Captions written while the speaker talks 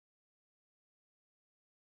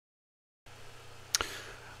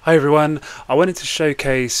Hi everyone, I wanted to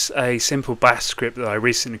showcase a simple bash script that I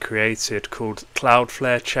recently created called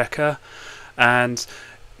Cloudflare Checker, and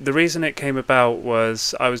the reason it came about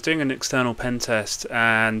was I was doing an external pen test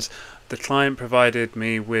and the client provided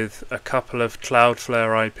me with a couple of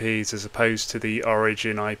Cloudflare IPs as opposed to the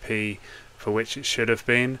origin IP for which it should have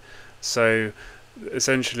been. So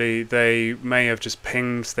essentially they may have just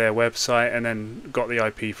pinged their website and then got the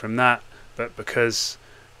IP from that, but because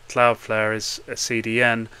Cloudflare is a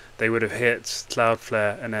CDN, they would have hit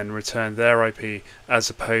Cloudflare and then returned their IP as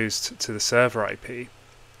opposed to the server IP.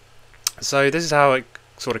 So this is how it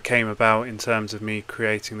sort of came about in terms of me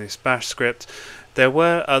creating this bash script. There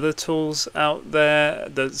were other tools out there,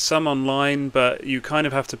 there's some online, but you kind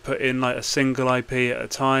of have to put in like a single IP at a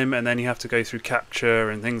time and then you have to go through capture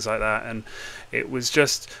and things like that, and it was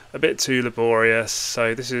just a bit too laborious.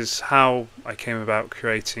 So this is how I came about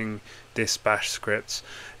creating this bash script.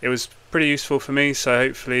 It was pretty useful for me, so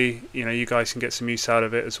hopefully you guys can get some use out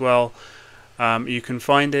of it as well. You can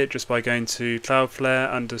find it just by going to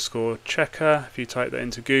Cloudflare_checker. If you type that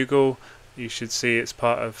into Google, you should see it's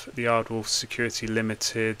part of the Aardwolf Security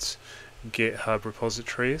Limited GitHub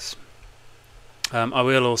repositories. I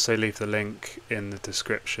will also leave the link in the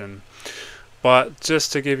description. But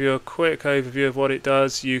just to give you a quick overview of what it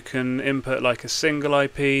does, you can input like a single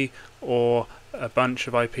IP or a bunch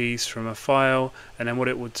of IPs from a file, and then what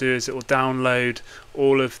it will do is it will download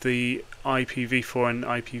all of the IPv4 and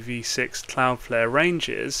IPv6 Cloudflare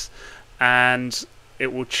ranges, and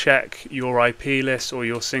it will check your IP list or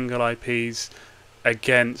your single IPs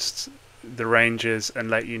against the ranges and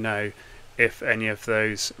let you know if any of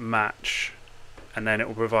those match, and then it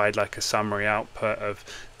will provide like a summary output of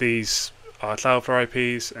these are Cloudflare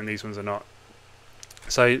IPs and these ones are not.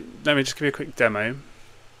 So let me just give you a quick demo.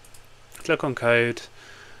 Click on code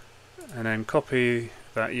and then copy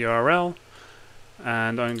that URL,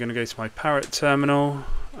 and I'm going to go to my Parrot terminal.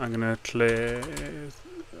 I'm going to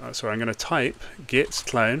type git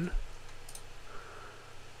clone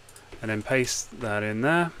and then paste that in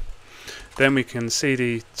there. Then we can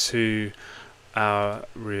cd to our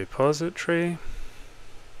repository,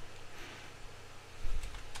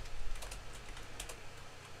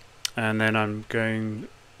 and then I'm going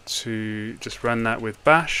to just run that with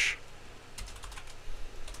bash.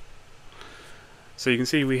 So you can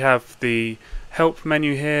see we have the help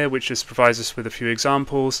menu here, which just provides us with a few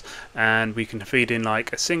examples, and we can feed in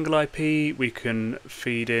like a single IP, we can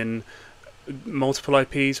feed in multiple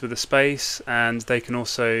IPs with a space, and they can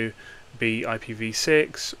also be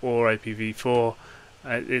IPv6 or IPv4.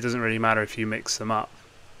 It doesn't really matter if you mix them up.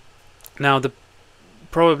 Now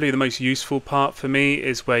probably the most useful part for me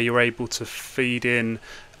is where you're able to feed in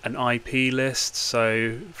an IP list.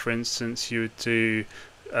 So for instance, you would do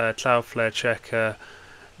Cloudflare Checker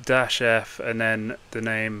 -f and then the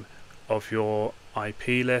name of your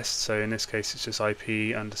IP list. So in this case it's just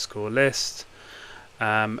IP_list.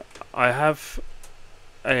 I have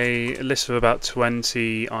a list of about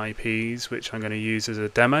 20 IPs which I'm going to use as a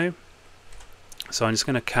demo. So I'm just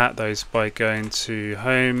going to cat those by going to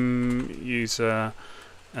home, user,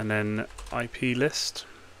 and then IP list.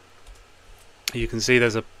 You can see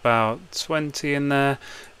there's about 20 in there.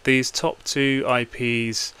 These top two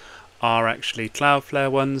IPs are actually Cloudflare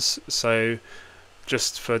ones, so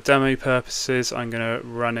just for demo purposes I'm going to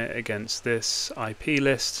run it against this IP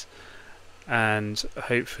list and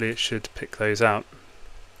hopefully it should pick those out.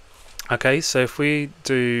 Okay, so if we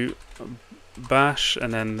do bash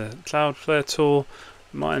and then the Cloudflare tool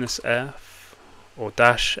 -f or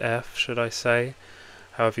 -f should I say,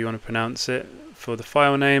 however you want to pronounce it, for the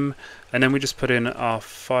file name, and then we just put in our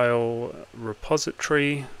file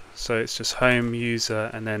repository, so it's just home, user,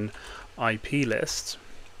 and then IP list,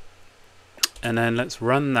 and then let's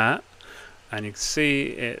run that, and you can see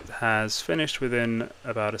it has finished within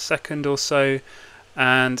about a second or so,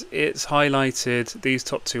 and it's highlighted these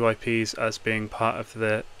top two IPs as being part of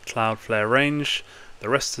the Cloudflare range. The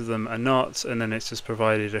rest of them are not, and then it's just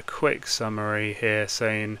provided a quick summary here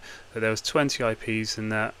saying that there was 20 IPs in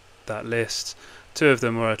that list. 2 of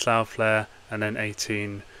them were Cloudflare and then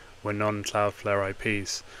 18 were non-Cloudflare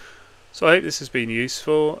IPs. So I hope this has been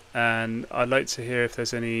useful, and I'd like to hear if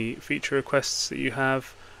there's any feature requests that you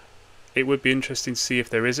have. It would be interesting to see if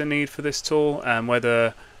there is a need for this tool and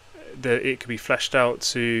whether it could be fleshed out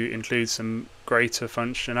to include some greater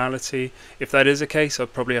functionality. If that is the case, I'll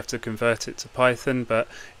probably have to convert it to Python, but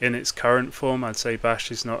in its current form I'd say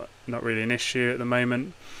bash is not really an issue at the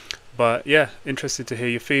moment. But yeah, interested to hear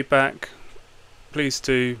your feedback. Please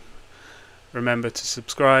do remember to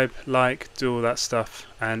subscribe, like, do all that stuff,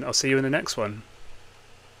 and I'll see you in the next one.